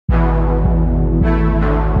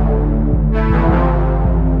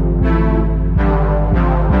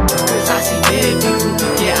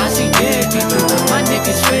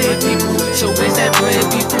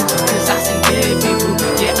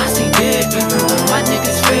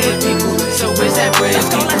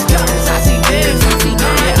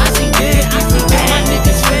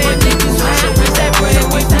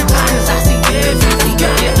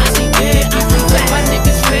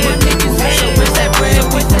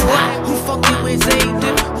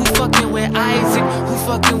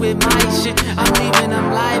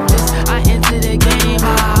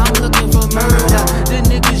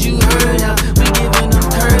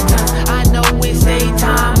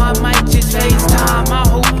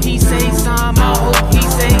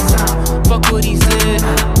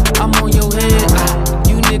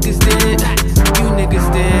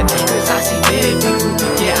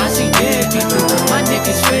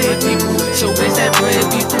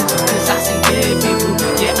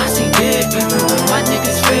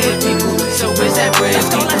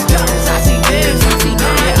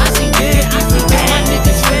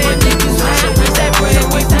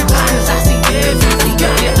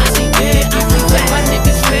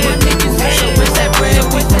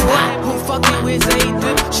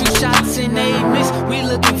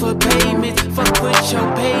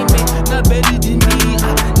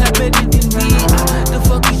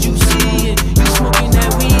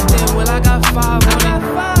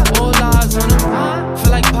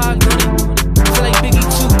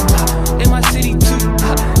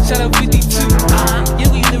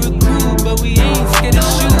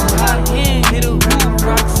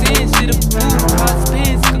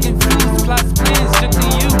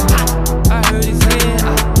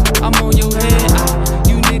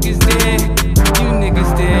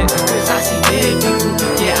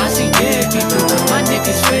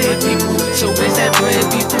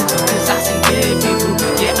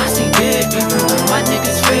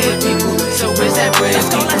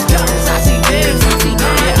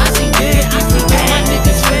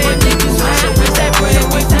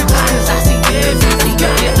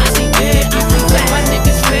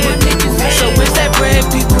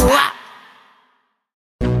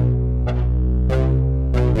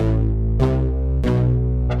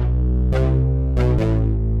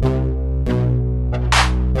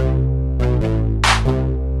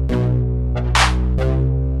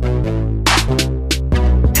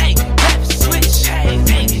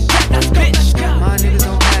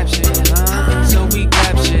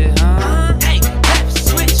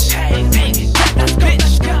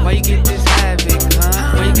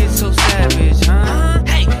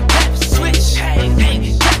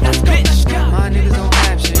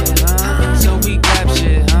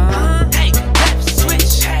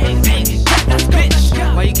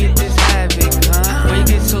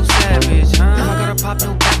pop,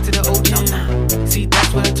 no back to the old gym. See,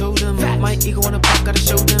 that's what I told them. My ego wanna pop, gotta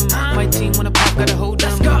show them. My team wanna pop, gotta hold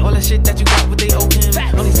them. All that shit that you got, what they owe him.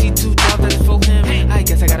 Only see 2 jobs that is for him. I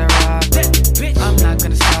guess I gotta rob. I'm not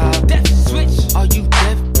gonna stop. Are you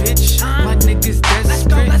deaf, bitch? My niggas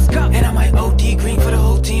desperate. And I might OD green for the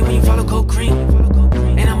whole team when you follow Cold Cream.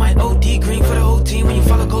 And I might OD green for the whole team when you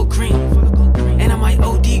follow Cold Cream. And I might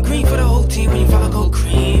OD green for the whole team when you follow Cold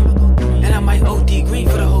Cream. And I might OD green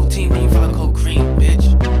for the whole team when you follow Cold Cream, bitch.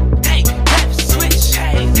 Hey, switch.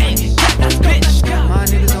 Hey, that's bitch. My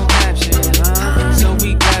niggas don't have shit, so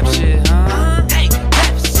we grab shit, Hey,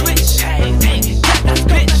 switch. Hey, that's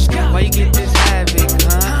bitch. Why you get this havoc,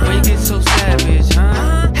 Why you get so savage,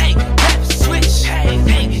 Hey, switch. Hey,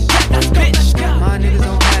 that's bitch. My niggas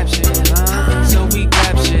don't have shit, so we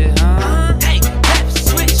grab shit, Hey,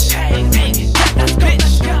 switch. Hey, that's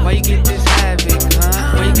bitch. Why you get this havoc,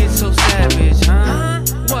 Why you get so savage,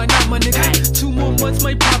 Why not, my nigga? 2 more months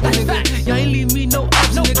might pop a nigga. Y'all ain't leave me no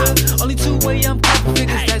option, nigga. Only 2 way I'm poppin'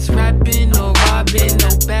 niggas. That's rapping or robbing. No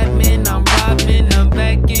Batman, I'm robbing. I'm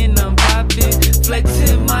back in, I'm poppin'.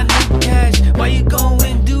 Flexing my new cash. Why you go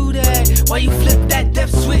and do that? Why you flip that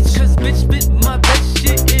death switch? Cause bitch spit my best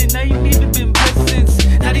shit in. I ain't even been blessed since.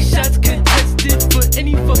 Now these shots contested for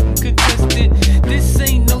any fucking contestant. This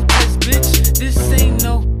ain't no test, bitch. This ain't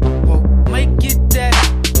no. Whoa, might get that.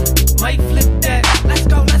 Might flip that. Let's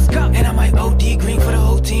go, let's go. And I might OD green for the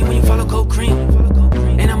whole team when you follow Cold Cream.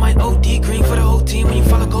 And I might OD green for the whole team when you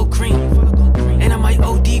follow Cold Cream. And I might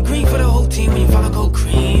OD green for the whole team when you follow Cold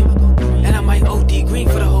Cream. And I might OD green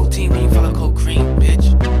for the whole team when you follow Cold Cream, bitch.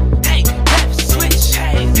 Hey, switch.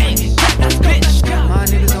 Hey, that's bitch. My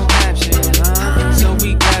niggas don't have shit, so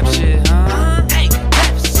we grab shit, Hey,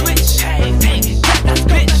 switch. Hey, that's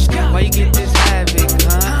bitch. Why you get this havoc,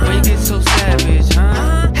 Why you get so savage,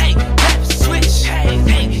 Hey, switch. Hey,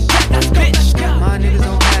 that's bitch. My niggas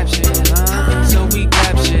don't have shit, so we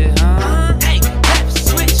grab shit, Hey,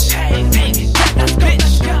 switch. Hey, that's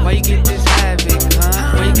bitch. Why you get this havoc,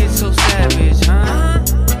 Why you get so savage,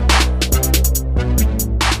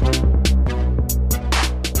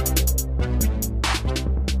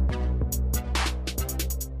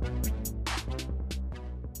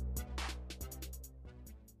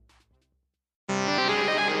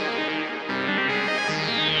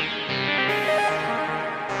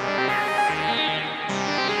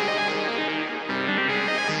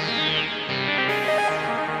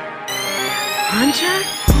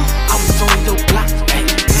 I was on your block, hey.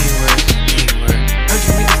 Heard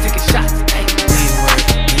you niggas taking shots, hey.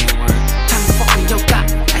 Time to fuck in your block,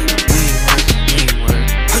 hey.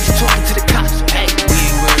 Heard you talking to the cops, hey.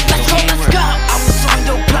 Let's go, let's go. I was on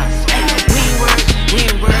your block, hey. We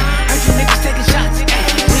ain't word. Heard you niggas taking shots, hey.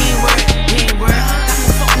 We ain't word. Time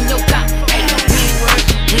to fuck in your block, hey.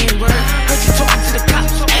 We ain't word. Heard you talking to the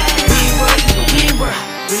cops, hey. We ain't word.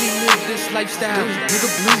 Really live this lifestyle, nigga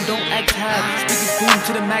blue, don't act high. Speakers boom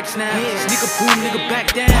to the max now. Sneaker boom, nigga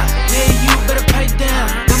back down. Yeah, you better pipe down.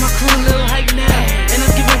 Got my crew a little hype now, and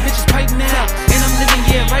I'm giving bitches pipe now. And I'm living,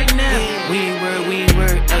 yeah, right now. We ain't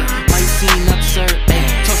word, ayy. Might seem absurd, ayy.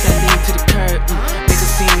 Toss that lean to the curb, make a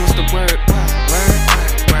scene, what's the word?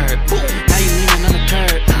 Word. Now you leaning on the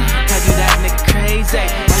curb. Tell you that nigga crazy.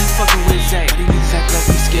 Why you fucking with Zay? These niggas act like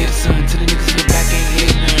we scared of son. To the niggas in the back ain't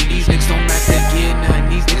hear none. These niggas don't match that gear none.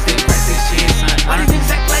 These niggas they crack their shit, son. Why these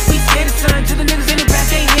niggas act like we scared of son? To the niggas in the back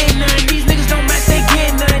ain't hear none. These niggas don't match their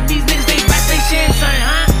gear none. These niggas they crack their shit, son,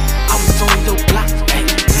 I was on your block, ayy.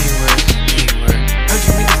 Heard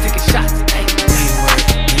you niggas taking shots, ayy.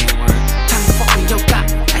 Time to fuck in your block,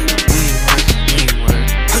 ayy.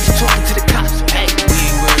 Heard you talking to the cops, ayy.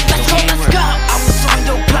 Let's go, let's go. I was on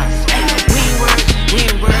your block, ayy.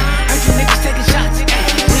 We ain't word. Heard you niggas taking shots,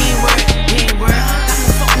 ayy. We ain't word. Time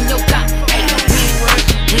to fuck in your block, ayy.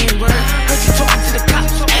 We ain't word. Heard you talking to the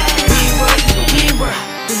cops, ayy. We ain't word.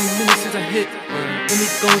 Been a minute since I hit. Let me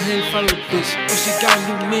go ahead and follow the bitch. Oh, she got a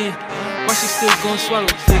new man. Why she still gon' swallow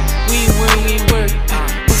dick? We ain't word.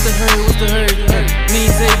 What's the hurry? Me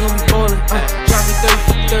and Zay gon' be ballin'. Dropping 30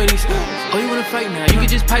 for 30s. Oh, you wanna fight now? You can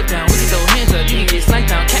just pipe down. We can throw hands up. You can get sniped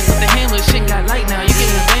down. Cat with the hammer. Shit got light now. You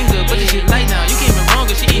getting banged up, but this shit light now. You came in wrong,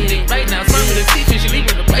 she eating it right now. Sperm with a teacher, she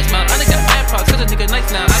leaving the price mount. I done got mad props, cause a nigga nice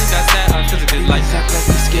now. I done got sad eyes, cause of this life. Act like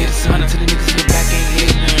we scared of son. To the niggas in the back ain't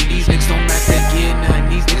hear none. These niggas don't match that gear none.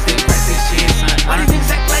 These niggas they crack their shit, son. Why these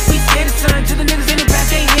niggas act like we scared of son? To the niggas in the back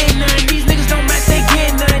ain't hear none. These niggas don't match their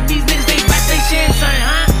gear none. These niggas they crack their shit, son,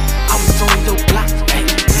 I was on your block, ayy.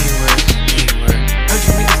 Heard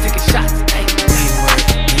you niggas taking shots, ayy.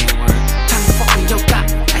 Time to fuck in your block,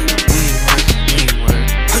 ayy.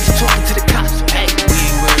 Heard you talking to the cops, ayy.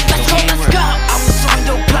 Let's go, let's go. I was on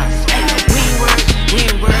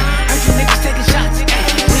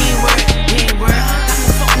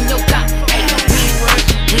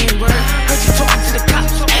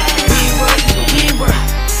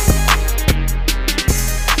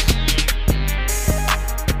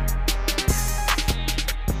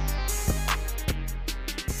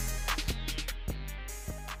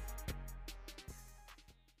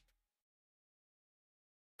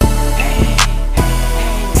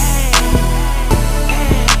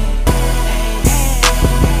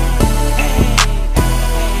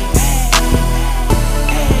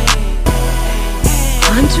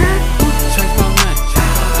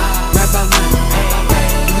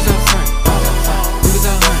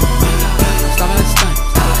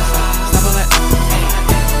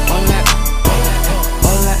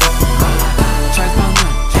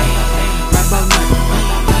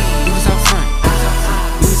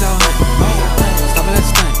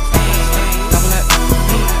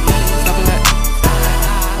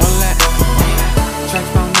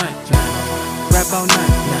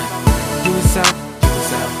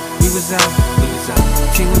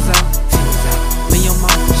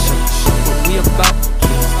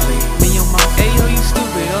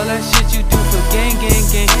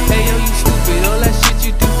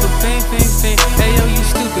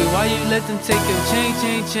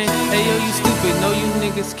chain. Hey yo, you stupid, no you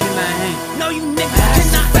niggas cannot hang. No, you niggas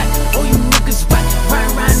cannot. Fact. Oh, you niggas whack. Ride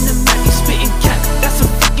around the Mac, you spitting cat. That's a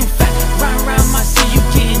fucking fact. Ride around my city, you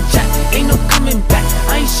getting jacked. Ain't no coming back.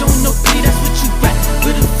 I ain't showing no pity, that's what you rap.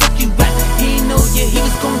 Where the fuck you at? He ain't know yet, he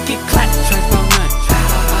was gon' get clapped. Tracks about none,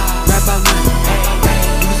 rap about none.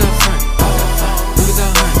 Niggas up front, niggas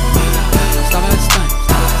out hunt. Stop all that stunt,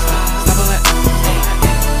 stop all that,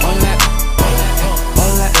 all that,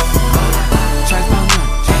 all that. Tracks about none,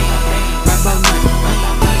 rap about none.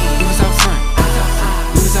 Niggas out front,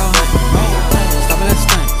 niggas out hunt. Stop all that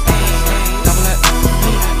stunt, stop all that,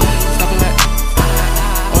 stop all that,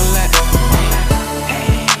 all that.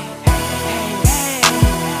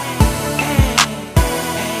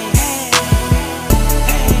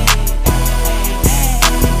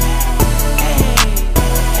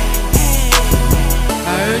 I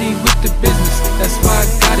heard he with the business, that's why I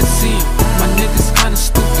gotta see him. My niggas kinda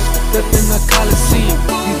stupid, step in the Coliseum.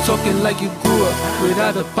 You talking like you grew up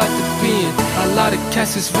without a pot to be in. A lot of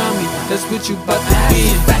cats is round me, that's what you bout to be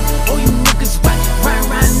in. Fact. Oh, you niggas whack. Ride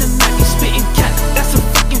around the Mac, you spitting cat. That's a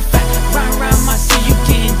fucking fact. Ride around my city, you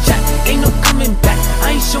getting jacked. Ain't no coming back.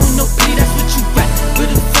 I ain't showing no pity, that's what you